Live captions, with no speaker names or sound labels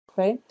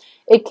Okay,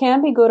 it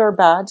can be good or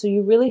bad, so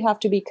you really have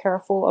to be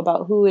careful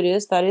about who it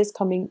is that is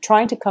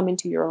trying to come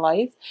into your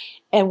life,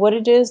 and what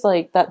it is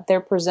like that they're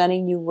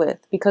presenting you with.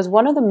 Because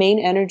one of the main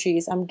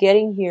energies I'm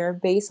getting here,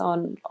 based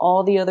on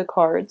all the other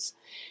cards,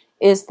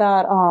 is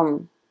that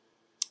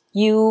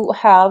you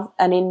have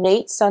an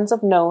innate sense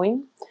of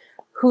knowing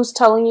who's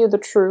telling you the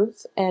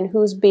truth and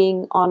who's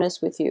being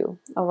honest with you.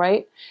 All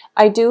right.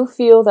 I do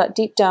feel that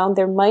deep down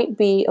there might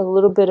be a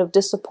little bit of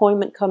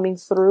disappointment coming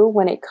through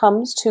when it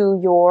comes to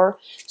your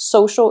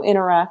social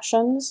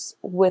interactions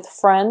with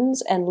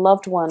friends and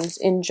loved ones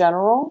in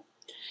general.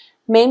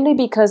 Mainly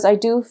because I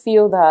do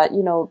feel that,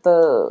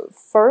 the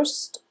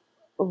first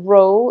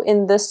row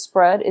in this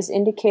spread is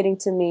indicating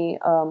to me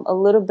a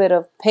little bit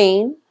of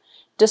pain,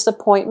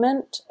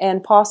 disappointment,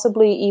 and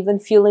possibly even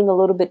feeling a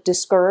little bit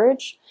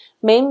discouraged,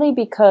 mainly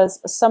because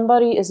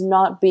somebody is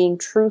not being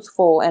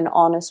truthful and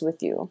honest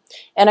with you.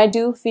 And I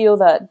do feel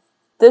that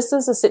this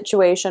is a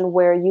situation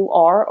where you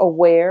are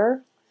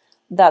aware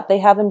that they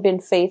haven't been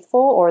faithful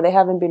or they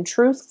haven't been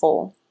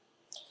truthful.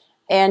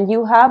 And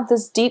you have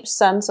this deep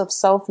sense of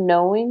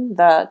self-knowing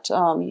that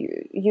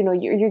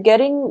you're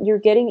getting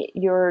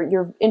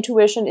your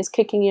intuition is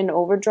kicking in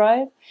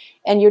overdrive,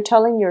 and you're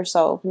telling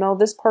yourself, no,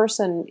 this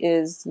person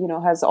is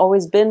has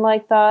always been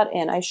like that,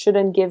 and I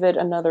shouldn't give it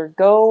another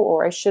go,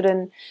 or I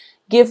shouldn't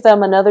give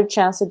them another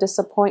chance to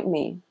disappoint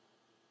me.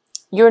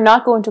 You're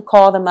not going to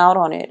call them out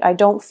on it. I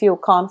don't feel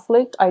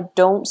conflict. I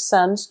don't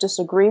sense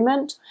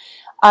disagreement.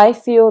 I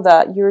feel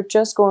that you're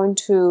just going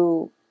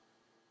to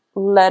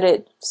let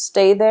it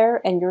stay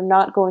there, and you're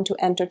not going to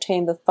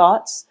entertain the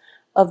thoughts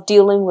of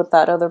dealing with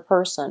that other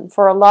person.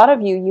 For a lot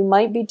of you, you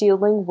might be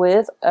dealing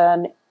with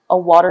a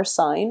water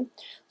sign.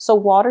 So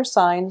water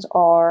signs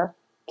are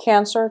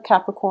Cancer,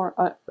 Capricorn,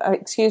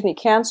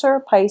 Cancer,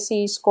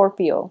 Pisces,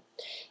 Scorpio.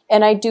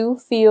 And I do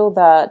feel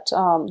that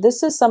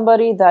this is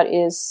somebody that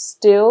is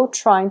still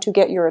trying to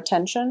get your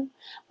attention,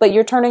 but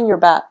you're turning your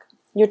back.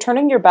 You're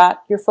turning your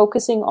back. You're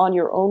focusing on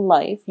your own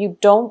life. You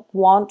don't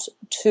want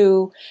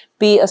to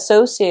be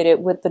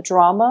associated with the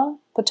drama,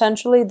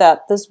 potentially,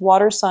 that this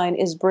water sign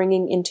is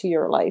bringing into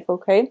your life,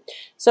 okay?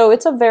 So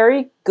it's a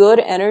very good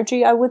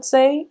energy, I would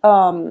say.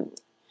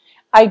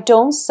 I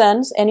don't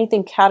sense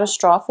anything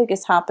catastrophic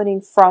is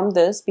happening from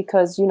this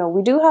because,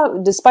 we do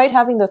have, despite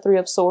having the Three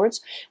of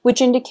Swords,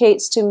 which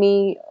indicates to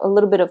me a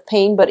little bit of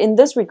pain, but in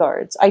this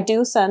regards, I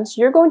do sense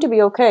you're going to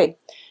be okay.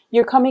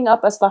 You're coming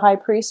up as the High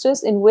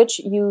Priestess, in which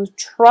you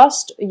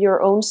trust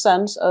your own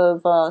sense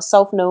of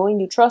self-knowing.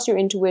 You trust your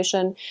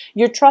intuition.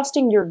 You're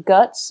trusting your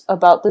guts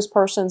about this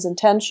person's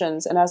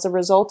intentions. And as a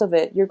result of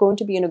it, you're going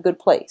to be in a good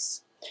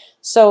place.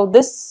 So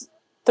this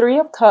Three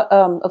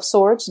of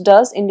Swords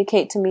does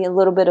indicate to me a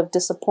little bit of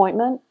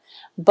disappointment.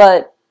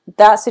 But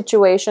that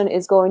situation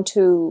is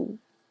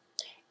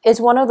it's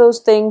one of those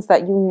things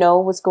that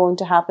was going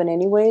to happen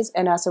anyways.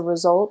 And as a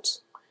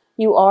result,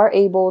 you are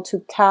able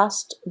to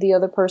cast the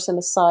other person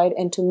aside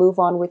and to move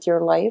on with your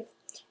life.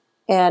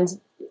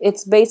 And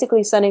it's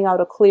basically sending out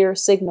a clear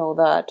signal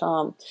that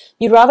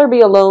you'd rather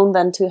be alone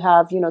than to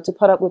have, to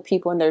put up with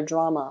people and their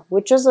drama,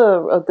 which is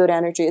a good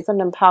energy. It's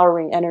an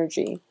empowering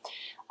energy.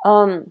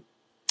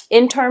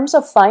 In terms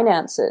of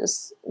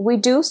finances, we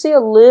do see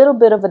a little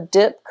bit of a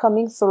dip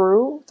coming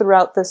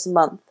throughout this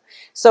month.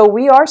 So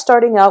we are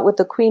starting out with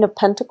the Queen of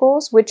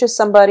Pentacles, which is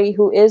somebody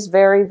who is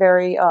very,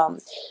 very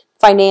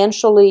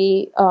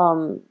financially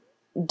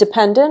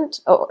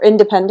dependent or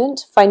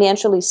independent,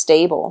 financially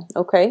stable,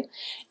 okay?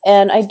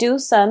 And I do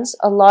sense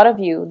a lot of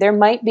you, there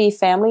might be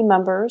family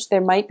members,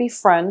 there might be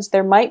friends,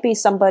 there might be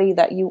somebody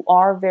that you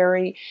are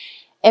very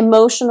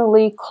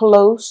emotionally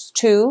close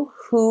to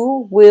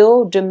who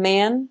will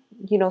demand,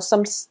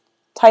 some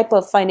type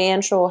of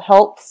financial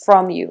help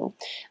from you.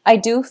 I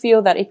do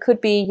feel that it could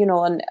be,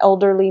 an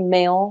elderly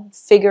male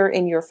figure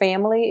in your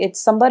family. It's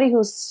somebody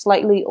who's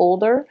slightly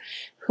older,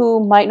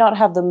 who might not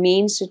have the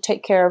means to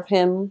take care of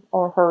him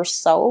or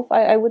herself,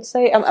 I would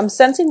say. I'm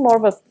sensing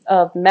more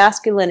of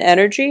masculine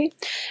energy,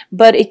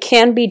 but it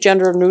can be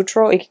gender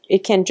neutral.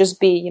 It can just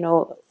be,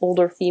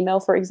 older female,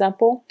 for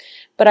example.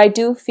 But I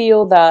do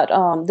feel that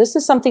this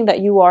is something that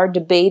you are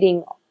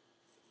debating.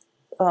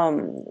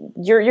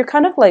 You're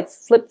kind of like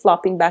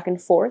flip-flopping back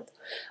and forth,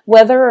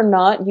 whether or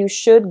not you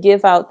should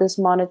give out this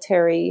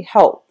monetary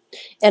help.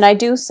 And I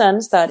do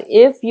sense that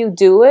if you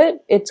do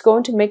it, it's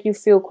going to make you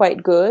feel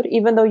quite good,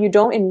 even though you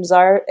don't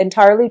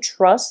entirely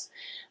trust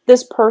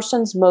this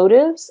person's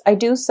motives. I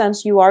do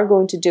sense you are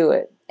going to do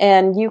it.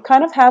 And you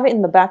kind of have it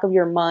in the back of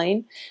your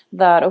mind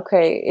that,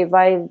 okay, if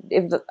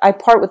I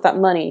part with that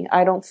money,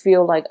 I don't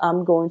feel like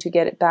I'm going to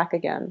get it back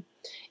again.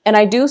 And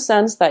I do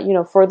sense that,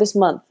 for this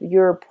month,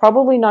 you're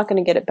probably not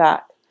going to get it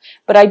back.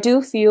 But I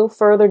do feel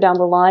further down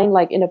the line,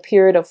 like in a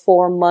period of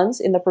 4 months,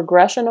 in the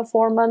progression of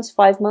 4 months,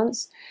 5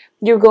 months,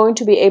 you're going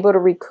to be able to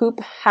recoup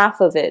half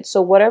of it.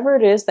 So whatever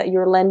it is that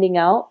you're lending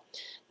out,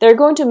 they're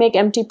going to make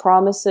empty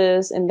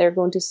promises, and they're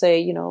going to say,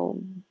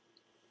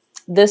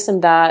 this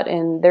and that,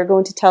 and they're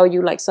going to tell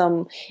you like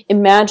some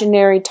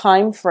imaginary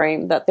time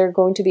frame that they're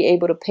going to be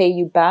able to pay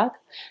you back.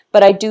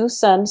 But I do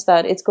sense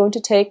that it's going to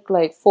take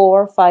like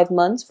 4 or 5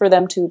 months for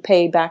them to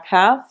pay back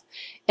half.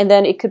 And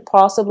then it could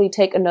possibly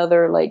take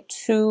another like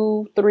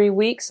 2-3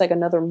 weeks, like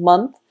another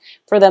month,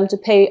 for them to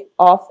pay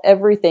off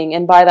everything.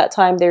 And by that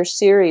time, they're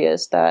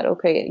serious that,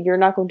 okay, you're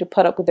not going to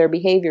put up with their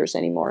behaviors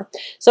anymore.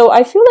 So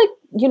I feel like,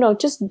 you know,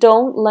 just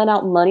don't lend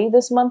out money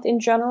this month in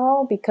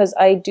general, because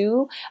I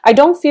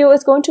don't feel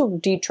it's going to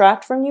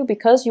detract from you,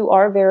 because you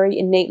are very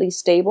innately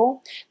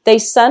stable. They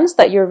sense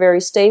that you're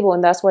very stable,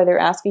 and that's why they're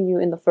asking you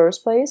in the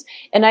first place.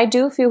 And I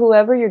do feel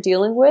whoever you're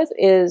dealing with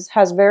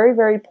has very,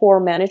 very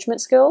poor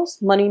management skills,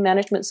 money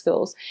management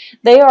skills.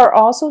 They are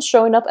also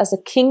showing up as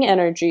a king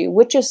energy,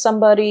 which is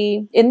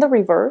somebody in the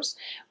reverse,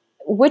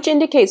 which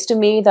indicates to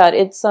me that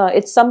it's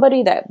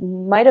somebody that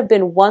might have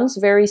been once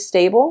very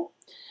stable,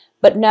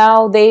 but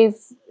now they've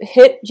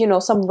hit, you know,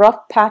 some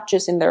rough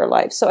patches in their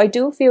life. So I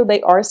do feel they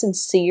are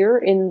sincere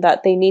in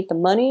that they need the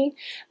money,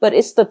 but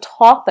it's the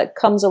talk that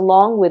comes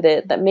along with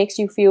it that makes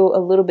you feel a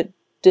little bit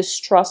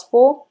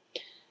distrustful.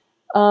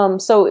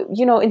 So,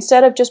 you know,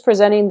 instead of just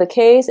presenting the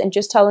case and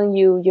just telling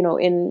you, you know,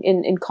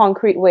 in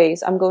concrete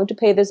ways, I'm going to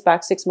pay this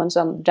back 6 months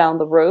down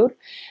the road,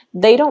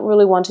 they don't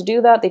really want to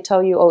do that. They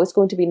tell you, oh, it's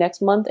going to be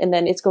next month, and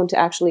then it's going to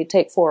actually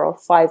take 4 or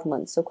 5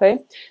 months. Okay.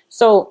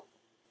 So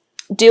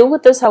deal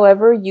with this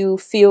however you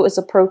feel is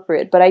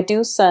appropriate. But I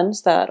do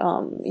sense that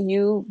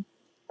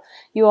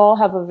you all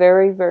have a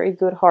very, very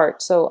good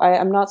heart. So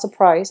I'm not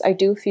surprised. I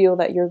do feel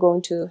that you're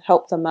going to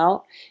help them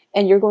out,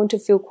 and you're going to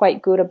feel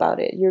quite good about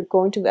it. You're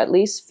going to at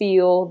least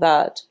feel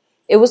that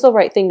it was the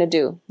right thing to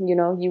do. You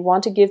know, you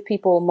want to give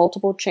people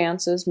multiple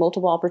chances,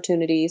 multiple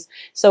opportunities.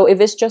 So if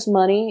it's just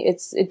money,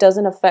 it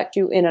doesn't affect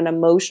you in an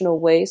emotional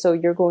way. So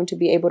you're going to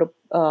be able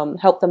to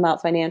help them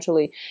out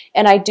financially.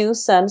 And I do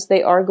sense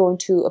they are going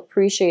to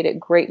appreciate it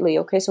greatly.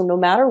 Okay, so no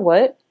matter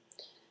what,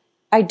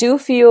 I do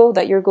feel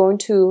that you're going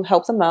to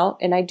help them out,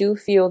 and I do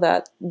feel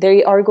that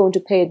they are going to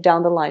pay it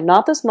down the line.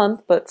 Not this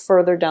month, but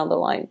further down the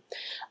line.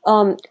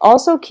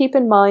 Also keep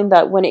in mind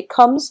that when it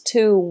comes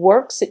to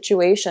work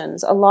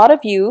situations, a lot of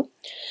you,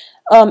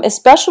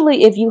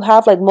 especially if you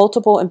have like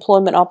multiple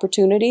employment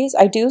opportunities,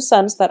 I do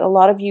sense that a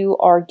lot of you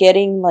are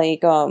getting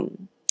like,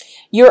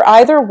 you're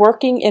either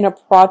working in a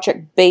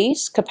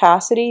project-based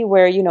capacity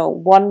where, you know,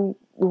 one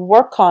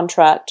work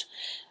contract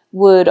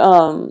would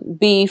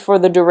be for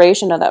the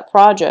duration of that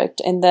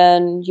project, and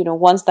then, you know,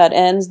 once that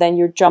ends, then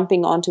you're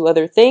jumping onto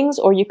other things,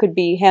 or you could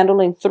be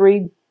handling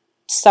 3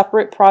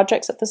 separate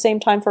projects at the same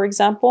time, for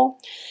example.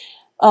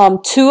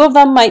 2 of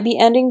them might be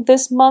ending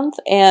this month,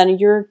 and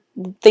you're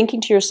thinking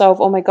to yourself,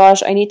 oh my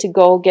gosh, I need to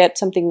go get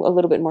something a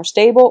little bit more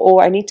stable,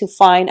 or I need to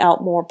find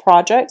out more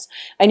projects.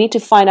 I need to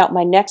find out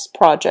my next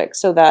project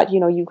so that, you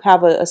know, you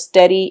have a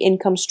steady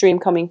income stream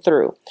coming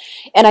through.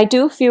 And I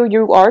do feel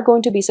you are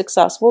going to be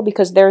successful,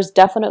 because there's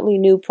definitely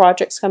new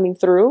projects coming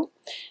through,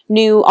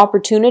 new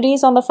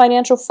opportunities on the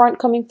financial front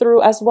coming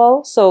through as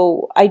well.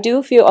 So I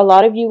do feel a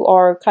lot of you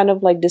are kind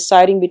of like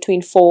deciding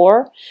between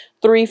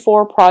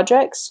 3-4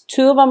 projects.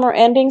 2 of them are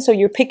ending, so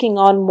you're picking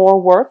on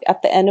more work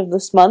at the end of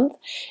this month,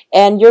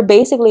 and you're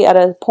basically at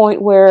a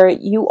point where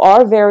you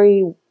are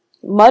very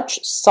much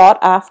sought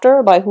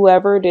after by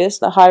whoever it is,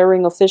 the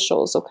hiring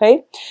officials.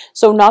 Okay,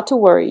 so not to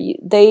worry,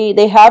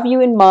 they have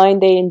you in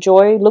mind. They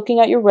enjoy looking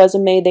at your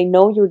resume. They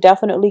know you're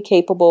definitely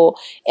capable,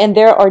 and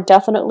there are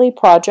definitely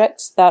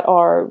projects that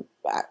are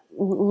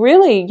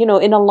really, you know,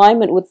 in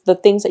alignment with the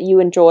things that you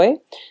enjoy.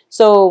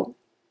 So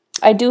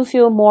I do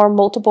feel more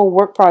multiple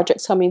work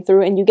projects coming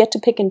through, and you get to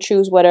pick and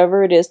choose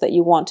whatever it is that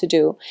you want to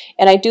do.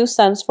 And I do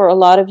sense for a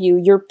lot of you,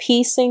 you're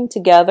piecing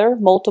together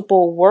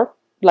multiple work,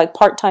 like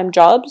part-time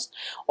jobs,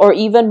 or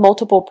even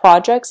multiple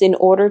projects in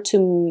order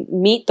to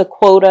meet the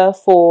quota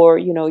for,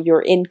 you know,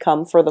 your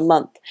income for the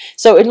month.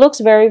 So it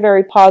looks very,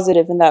 very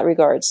positive in that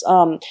regards.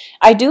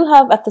 I do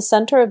have at the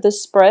center of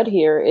this spread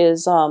here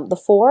is the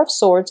 4 of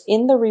Swords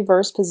in the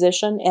reverse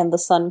position and the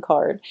Sun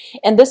card.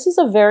 And this is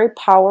a very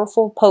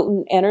powerful,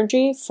 potent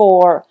energy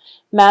for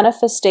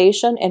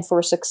manifestation and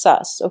for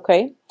success.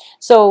 Okay,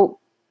 so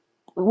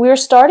we're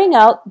starting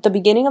out the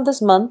beginning of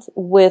this month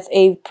with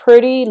a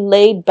pretty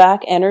laid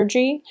back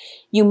energy.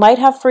 You might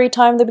have free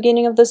time the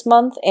beginning of this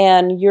month,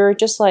 and you're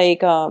just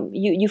like,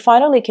 you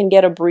finally can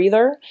get a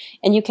breather,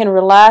 and you can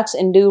relax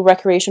and do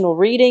recreational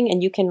reading,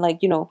 and you can, like,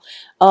 you know,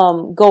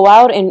 go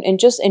out and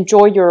just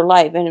enjoy your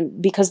life.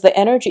 And because the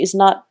energy is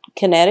not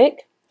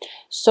kinetic,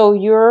 so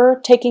you're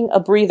taking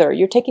a breather,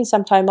 you're taking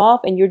some time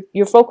off, and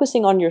you're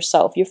focusing on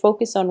yourself, you're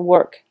focused on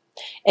work.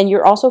 And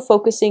you're also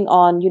focusing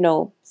on, you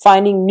know,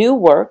 finding new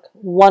work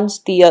once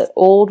the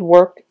old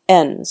work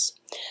ends.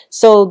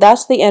 So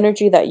that's the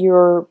energy that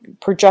you're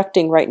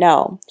projecting right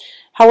now.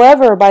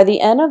 However, by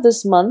the end of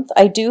this month,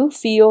 I do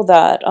feel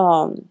that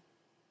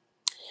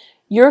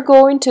you're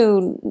going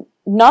to,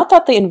 not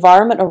that the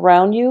environment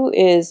around you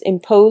is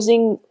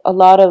imposing a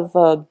lot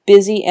of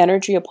busy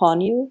energy upon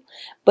you,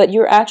 but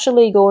you're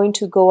actually going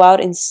to go out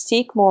and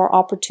seek more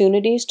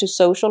opportunities to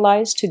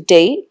socialize, to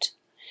date,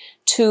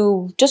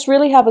 to just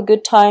really have a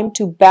good time,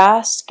 to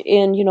bask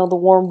in, you know, the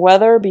warm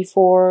weather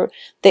before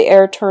the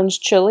air turns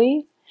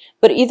chilly.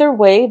 But either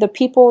way, the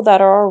people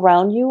that are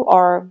around you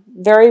are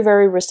very,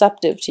 very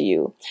receptive to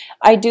you.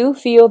 I do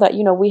feel that,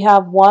 you know, we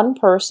have one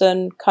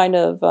person kind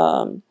of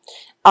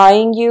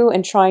eyeing you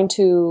and trying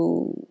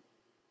to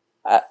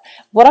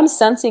what I'm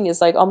sensing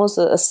is like almost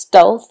a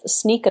stealth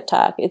sneak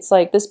attack. It's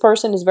like this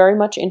person is very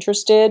much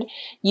interested.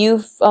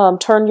 You've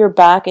turned your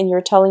back and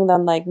you're telling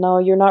them like, no,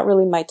 you're not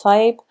really my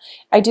type.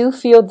 I do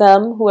feel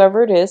them,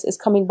 whoever it is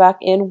coming back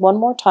in one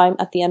more time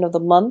at the end of the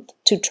month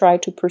to try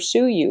to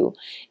pursue you.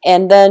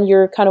 And then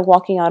you're kind of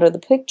walking out of the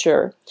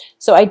picture.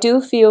 So I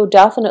do feel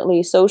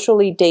definitely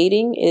socially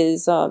dating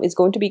is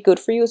going to be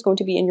good for you. It's going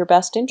to be in your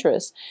best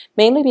interest,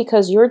 mainly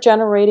because you're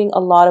generating a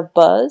lot of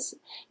buzz.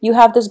 You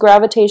have this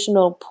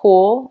gravitational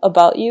pull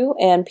about you,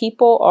 and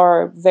people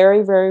are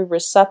very, very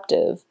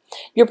receptive.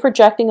 You're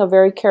projecting a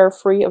very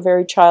carefree, a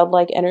very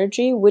childlike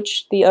energy,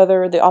 which the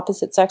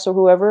opposite sex or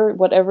whoever,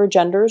 whatever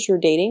genders you're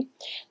dating,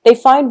 they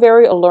find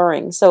very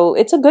alluring. So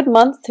it's a good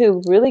month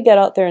to really get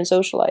out there and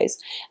socialize.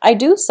 I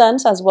do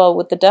sense as well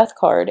with the Death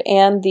card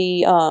and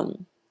the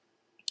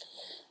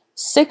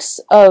Six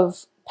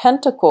of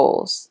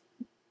Pentacles.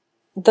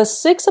 The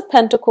Six of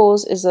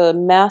Pentacles is a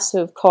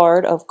massive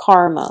card of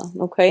karma,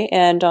 okay?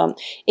 And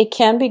it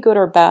can be good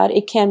or bad.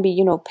 It can be,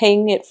 you know,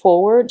 paying it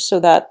forward so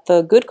that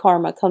the good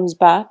karma comes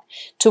back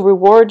to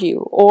reward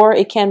you. Or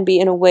it can be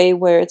in a way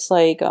where it's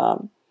like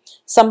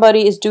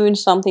somebody is doing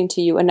something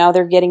to you and now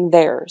they're getting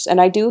theirs. And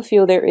I do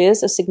feel there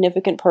is a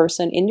significant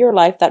person in your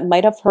life that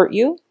might have hurt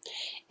you,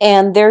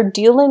 and they're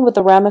dealing with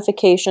the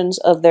ramifications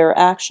of their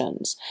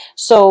actions.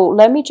 So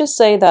let me just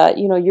say that,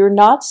 you know, you're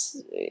not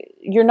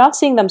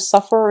seeing them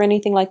suffer or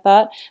anything like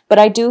that, but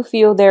I do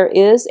feel there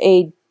is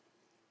a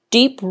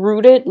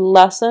deep-rooted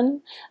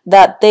lesson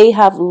that they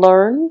have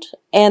learned,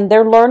 and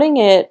they're learning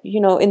it,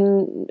 you know,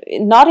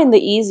 not in the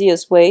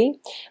easiest way,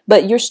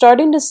 but you're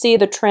starting to see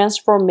the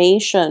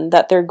transformation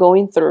that they're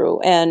going through,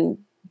 and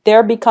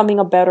they're becoming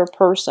a better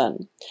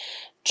person.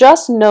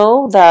 Just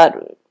know that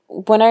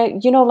when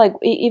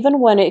even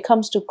when it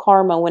comes to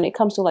karma, when it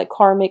comes to like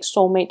karmic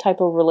soulmate type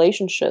of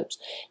relationships,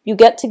 you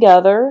get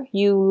together,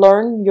 you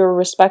learn your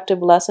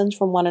respective lessons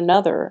from one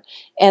another,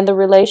 and the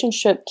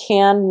relationship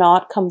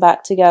cannot come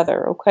back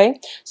together, okay?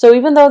 So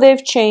even though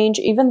they've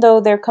changed, even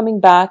though they're coming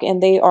back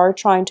and they are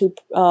trying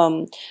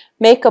to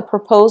make a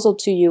proposal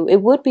to you,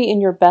 it would be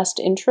in your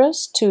best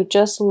interest to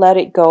just let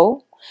it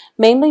go.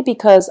 Mainly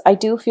because I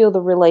do feel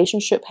the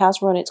relationship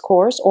has run its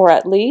course, or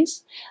at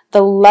least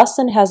the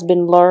lesson has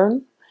been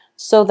learned,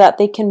 so that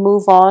they can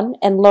move on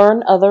and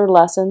learn other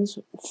lessons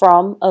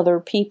from other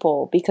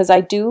people. Because I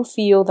do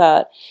feel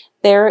that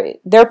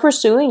they're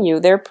pursuing you.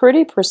 They're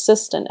pretty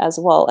persistent as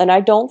well. And I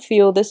don't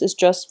feel this is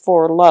just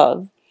for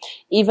love,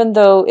 even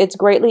though it's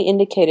greatly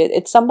indicated.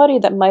 It's somebody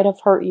that might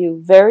have hurt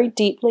you very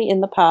deeply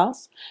in the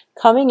past,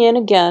 coming in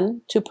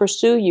again to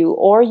pursue you,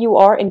 or you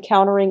are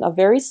encountering a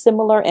very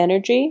similar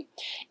energy,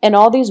 and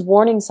all these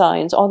warning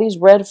signs, all these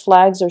red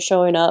flags are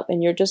showing up,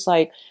 and you're just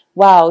like,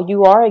 wow,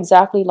 you are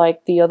exactly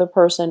like the other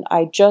person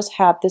I just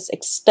had this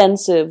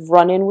extensive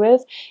run-in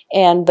with,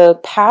 and the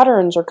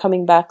patterns are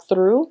coming back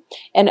through,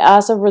 and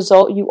as a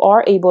result, you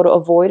are able to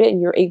avoid it, and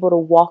you're able to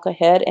walk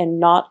ahead and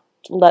not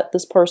let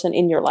this person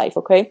in your life,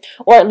 okay?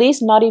 Or at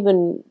least not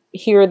even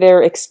hear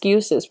their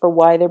excuses for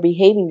why they're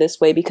behaving this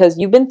way, because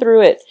you've been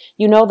through it.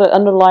 You know the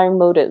underlying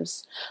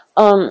motives.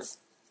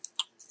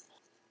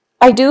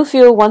 I do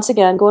feel, once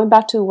again, going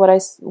back to what I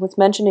was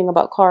mentioning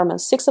about karma,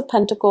 Six of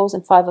Pentacles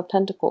and Five of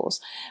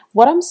Pentacles,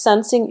 what I'm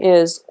sensing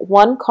is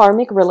one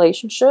karmic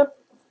relationship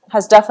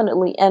has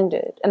definitely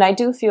ended. And I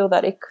do feel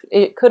that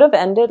it could have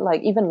ended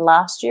like even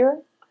last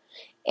year.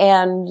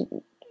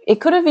 And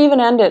it could have even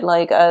ended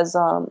like as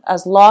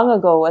long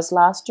ago as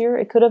last year.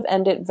 It could have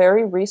ended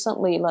very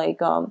recently,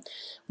 like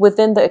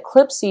within the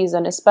eclipse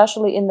season,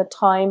 especially in the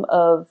time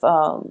of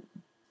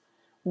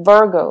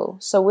Virgo.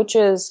 So which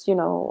is, you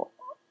know,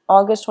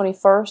 August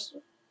 21st,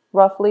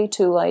 roughly,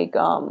 to like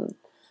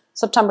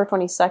September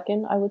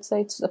 22nd, I would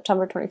say,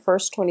 September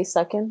 21st,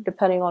 22nd,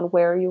 depending on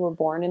where you were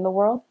born in the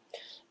world.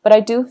 But I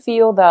do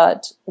feel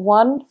that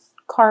one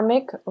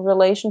karmic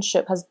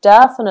relationship has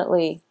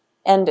definitely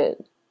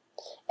ended,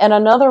 and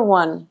another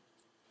one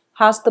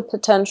has the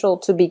potential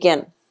to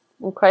begin,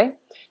 okay?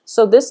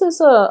 So this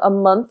is a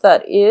month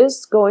that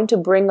is going to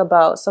bring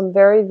about some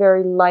very,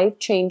 very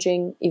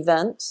life-changing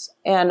events,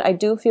 and I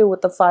do feel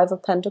with the Five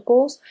of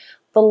Pentacles,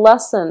 the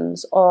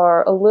lessons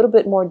are a little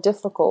bit more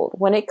difficult.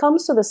 When it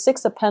comes to the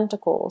Six of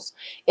Pentacles,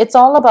 it's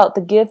all about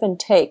the give and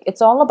take.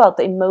 It's all about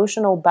the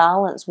emotional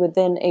balance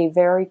within a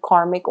very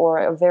karmic or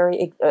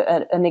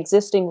an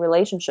existing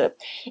relationship.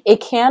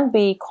 It can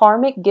be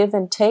karmic give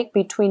and take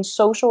between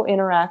social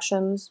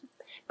interactions,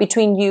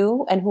 between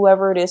you and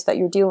whoever it is that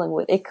you're dealing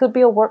with. It could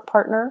be a work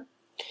partner.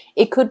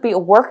 It could be a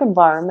work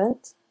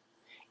environment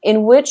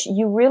in which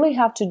you really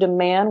have to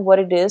demand what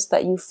it is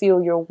that you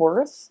feel you're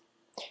worth.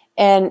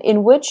 and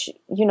in which,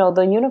 you know,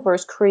 the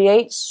universe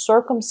creates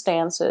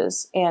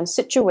circumstances and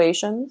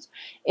situations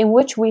in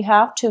which we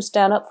have to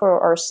stand up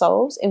for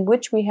ourselves, in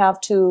which we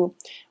have to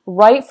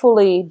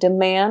rightfully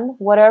demand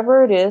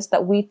whatever it is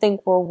that we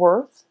think we're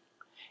worth.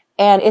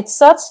 And it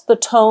sets the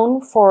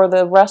tone for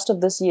the rest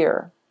of this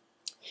year.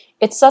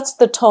 It sets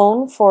the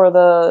tone for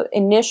the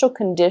initial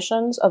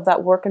conditions of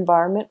that work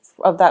environment,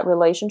 of that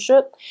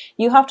relationship.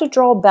 You have to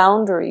draw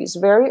boundaries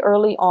very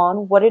early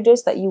on, what it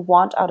is that you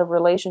want out of a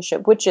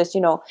relationship, which is,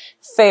 you know,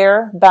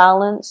 fair,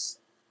 balance,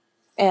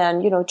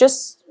 and, you know,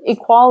 just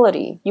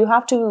equality. You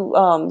have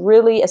to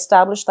really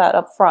establish that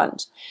up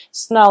front.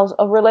 So now,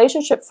 a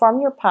relationship from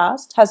your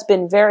past has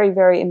been very,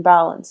 very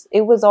imbalanced.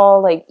 It was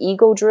all like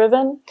ego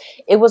driven.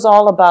 It was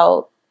all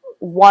about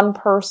one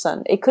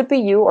person. It could be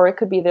you or it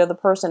could be the other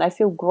person. I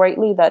feel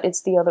greatly that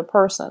it's the other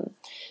person.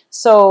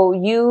 So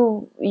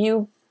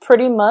you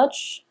pretty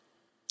much,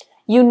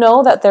 you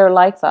know that they're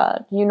like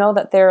that. You know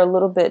that they're a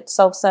little bit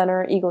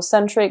self-centered,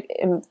 egocentric,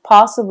 and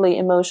possibly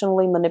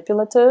emotionally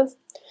manipulative.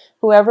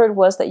 Whoever it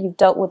was that you've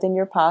dealt with in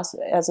your past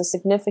as a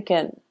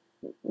significant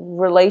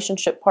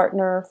relationship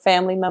partner,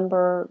 family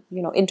member,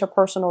 you know,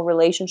 interpersonal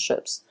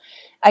relationships.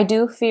 I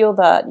do feel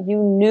that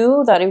you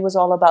knew that it was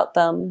all about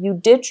them. You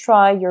did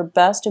try your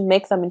best to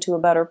make them into a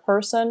better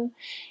person.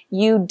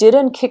 You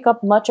didn't kick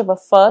up much of a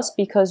fuss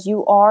because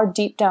you are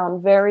deep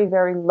down very,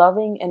 very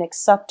loving and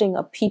accepting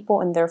of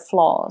people and their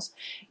flaws.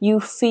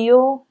 You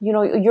feel, you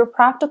know, you're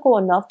practical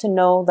enough to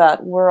know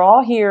that we're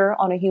all here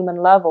on a human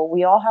level.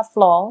 We all have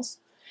flaws.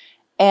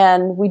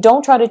 And we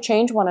don't try to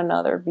change one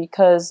another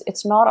because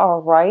it's not our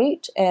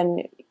right.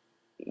 And,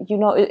 you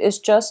know, it's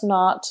just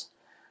not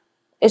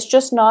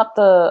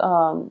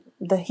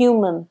the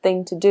human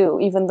thing to do,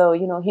 even though,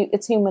 you know,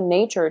 it's human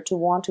nature to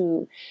want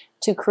to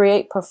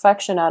create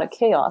perfection out of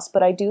chaos.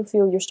 But I do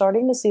feel you're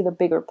starting to see the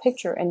bigger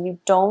picture, and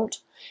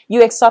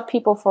you accept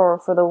people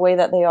for the way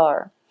that they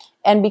are.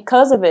 And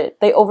because of it,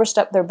 they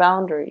overstep their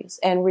boundaries,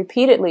 and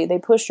repeatedly they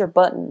push your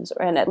buttons,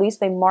 and at least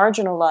they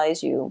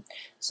marginalize you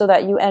so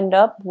that you end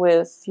up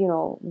with, you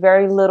know,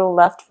 very little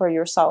left for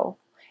yourself.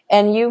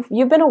 And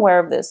you've been aware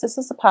of this. This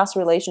is a past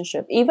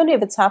relationship. Even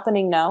if it's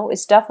happening now,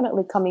 it's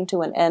definitely coming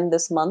to an end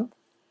this month.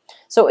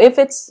 So if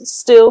it's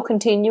still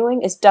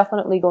continuing, it's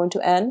definitely going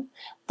to end.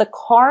 The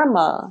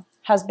karma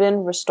has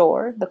been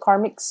restored. The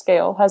karmic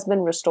scale has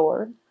been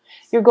restored.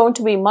 You're going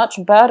to be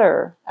much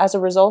better as a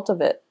result of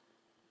it.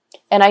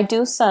 And I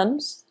do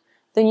sense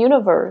the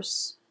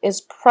universe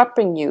is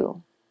prepping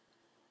you.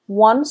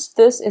 Once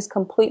this is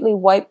completely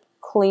wiped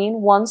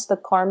clean, once the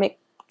karmic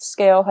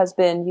scale has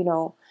been, you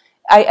know,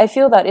 I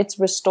feel that it's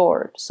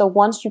restored. So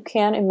once you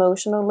can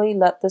emotionally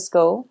let this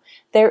go,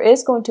 there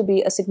is going to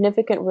be a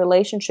significant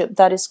relationship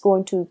that is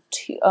going to,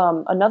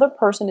 another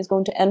person is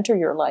going to enter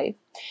your life.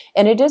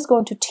 And it is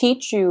going to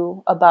teach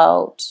you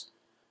about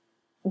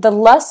the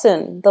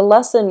lesson. The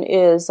lesson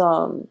is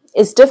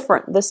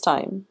different this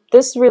time.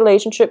 This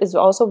relationship is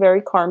also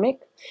very karmic.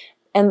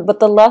 But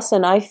the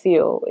lesson I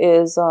feel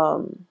is,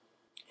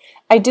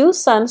 I do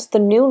sense the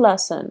new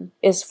lesson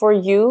is for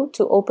you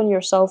to open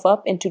yourself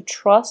up and to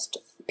trust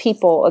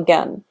people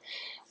again.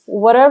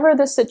 Whatever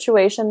the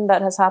situation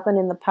that has happened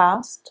in the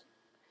past,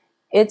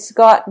 it's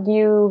got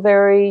you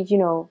very, you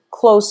know,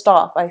 closed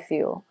off, I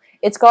feel.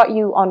 It's got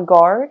you on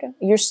guard.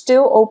 You're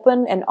still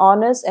open and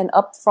honest and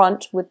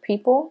upfront with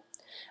people,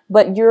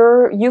 but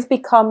you've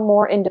become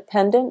more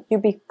independent. You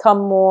become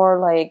more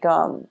like,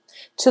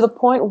 to the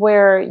point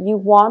where you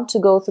want to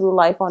go through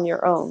life on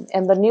your own.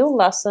 And the new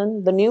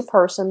lesson, the new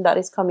person that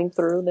is coming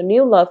through, the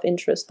new love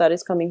interest that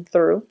is coming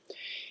through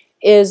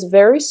is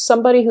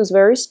somebody who's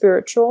very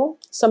spiritual,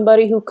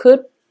 somebody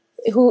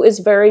who is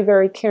very,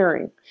 very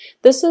caring.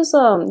 This is,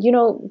 you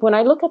know, when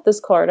I look at this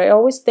card, I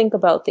always think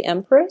about the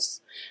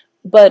Empress,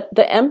 but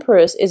the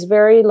Empress is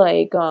very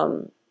like,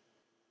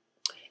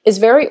 is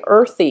very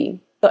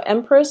earthy. The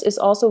Empress is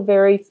also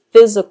very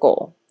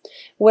physical.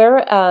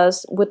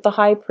 Whereas with the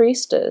High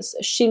Priestess,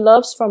 she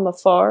loves from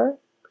afar.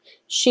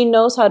 She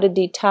knows how to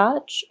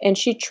detach, and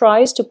she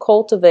tries to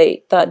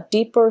cultivate that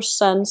deeper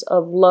sense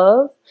of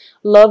love,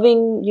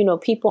 loving, you know,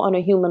 people on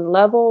a human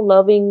level,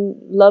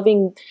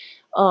 loving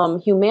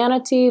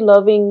humanity,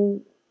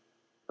 loving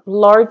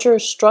larger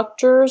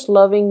structures,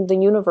 loving the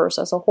universe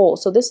as a whole.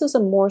 So this is a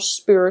more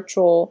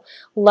spiritual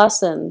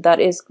lesson that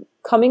is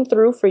coming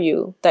through for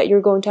you that you're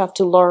going to have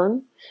to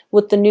learn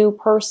with the new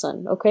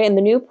person, okay? And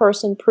the new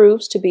person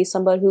proves to be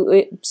somebody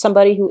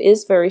who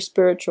is very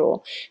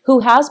spiritual,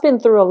 who has been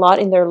through a lot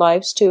in their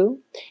lives too.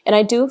 And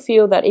I do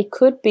feel that it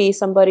could be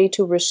somebody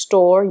to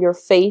restore your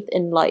faith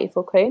in life,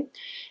 okay?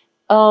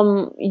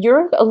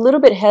 You're a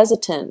little bit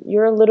hesitant.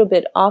 You're a little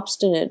bit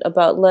obstinate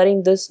about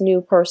letting this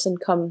new person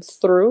come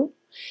through.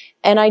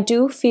 And I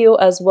do feel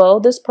as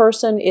well, this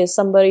person is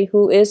somebody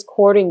who is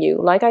courting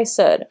you. Like I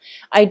said,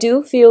 I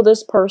do feel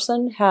this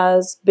person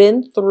has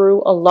been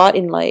through a lot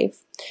in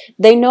life.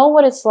 They know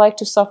what it's like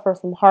to suffer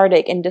from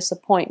heartache and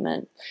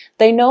disappointment.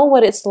 They know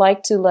what it's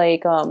like to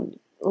like,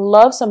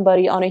 love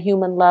somebody on a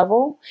human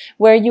level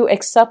where you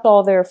accept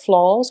all their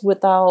flaws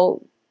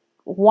without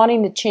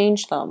wanting to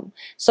change them.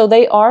 So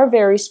they are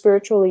very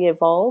spiritually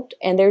evolved,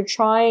 and they're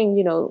trying,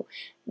 you know,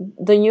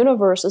 the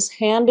universe is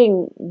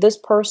handing this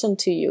person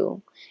to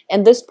you.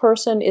 And this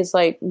person is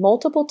like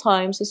multiple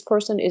times, this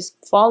person is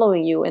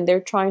following you and they're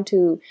trying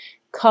to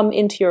come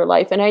into your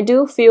life. And I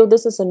do feel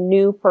this is a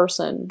new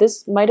person.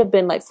 This might have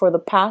been like for the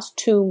past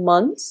 2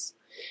 months,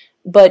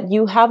 but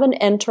you haven't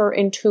entered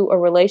into a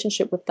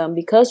relationship with them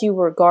because you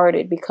were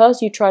guarded,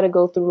 because you try to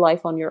go through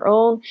life on your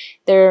own.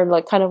 They're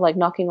like kind of like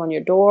knocking on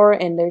your door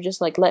and they're just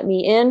like, let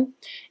me in.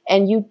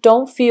 And you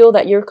don't feel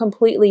that you're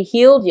completely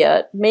healed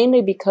yet,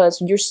 mainly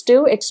because you're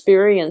still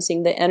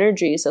experiencing the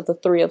energies of the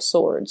Three of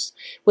Swords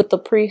with the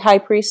High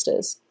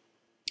Priestess.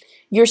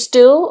 You're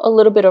still a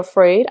little bit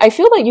afraid. I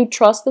feel like you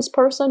trust this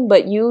person,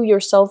 but you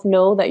yourself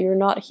know that you're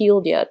not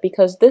healed yet,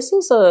 because this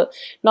is a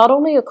not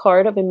only a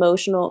card of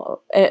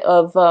emotional,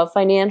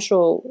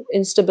 financial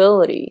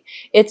instability.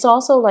 It's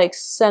also like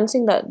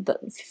sensing that,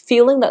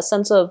 feeling that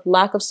sense of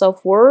lack of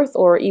self-worth,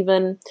 or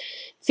even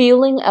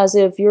feeling as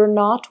if you're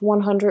not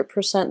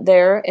 100%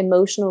 there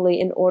emotionally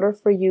in order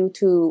for you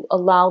to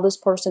allow this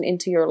person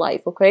into your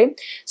life, okay?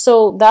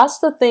 So that's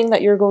the thing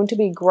that you're going to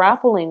be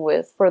grappling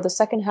with for the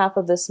second half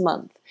of this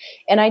month.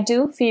 And I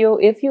do feel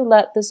if you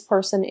let this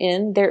person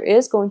in, there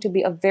is going to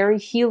be a very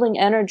healing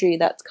energy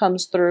that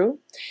comes through.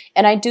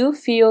 And I do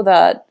feel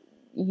that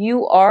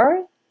you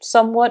are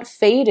somewhat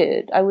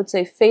fated, I would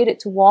say fated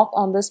to walk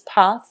on this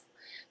path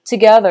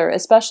together,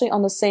 especially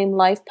on the same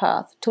life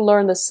path, to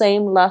learn the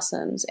same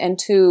lessons and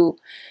to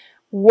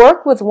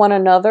work with one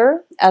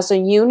another as a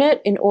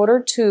unit in order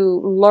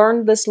to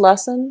learn this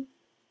lesson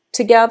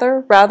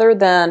together, rather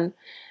than,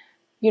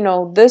 you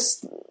know,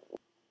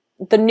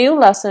 the new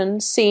lesson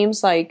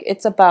seems like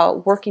it's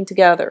about working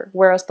together,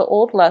 whereas the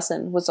old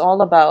lesson was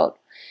all about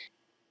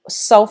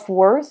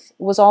self-worth,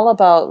 was all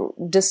about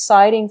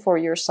deciding for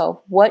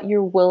yourself what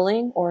you're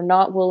willing or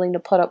not willing to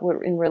put up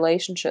with in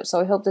relationships. So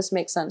I hope this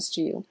makes sense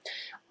to you.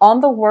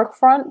 On the work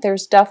front,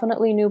 there's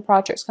definitely new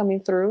projects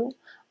coming through.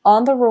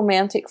 On the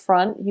romantic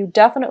front, you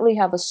definitely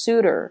have a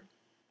suitor.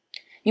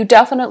 You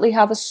definitely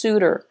have a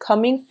suitor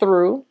coming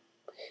through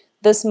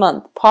this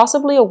month.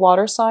 Possibly a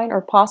water sign,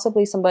 or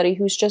possibly somebody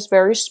who's just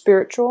very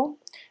spiritual,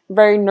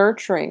 very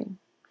nurturing.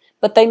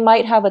 But they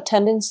might have a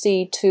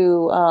tendency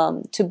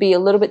to be a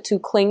little bit too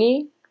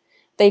clingy.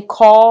 They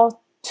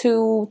call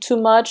too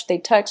much, they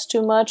text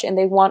too much, and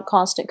they want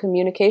constant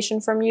communication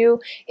from you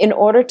in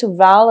order to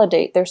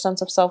validate their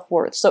sense of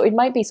self-worth. So it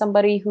might be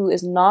somebody who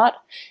is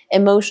not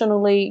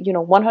emotionally,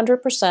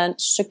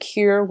 100%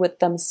 secure with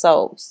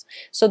themselves.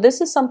 So this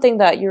is something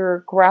that you're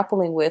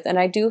grappling with, and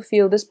I do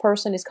feel this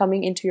person is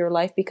coming into your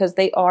life because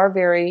they are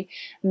very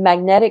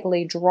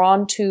magnetically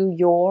drawn to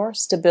your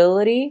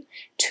stability,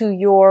 to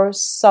your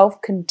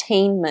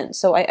self-containment.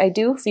 So I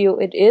do feel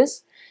it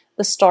is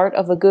the start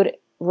of a good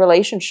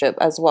relationship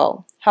as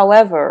well.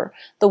 However,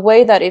 the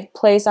way that it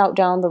plays out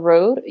down the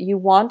road, you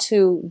want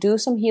to do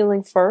some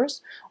healing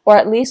first, or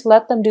at least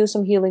let them do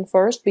some healing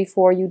first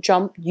before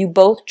you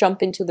both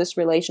jump into this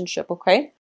relationship, okay?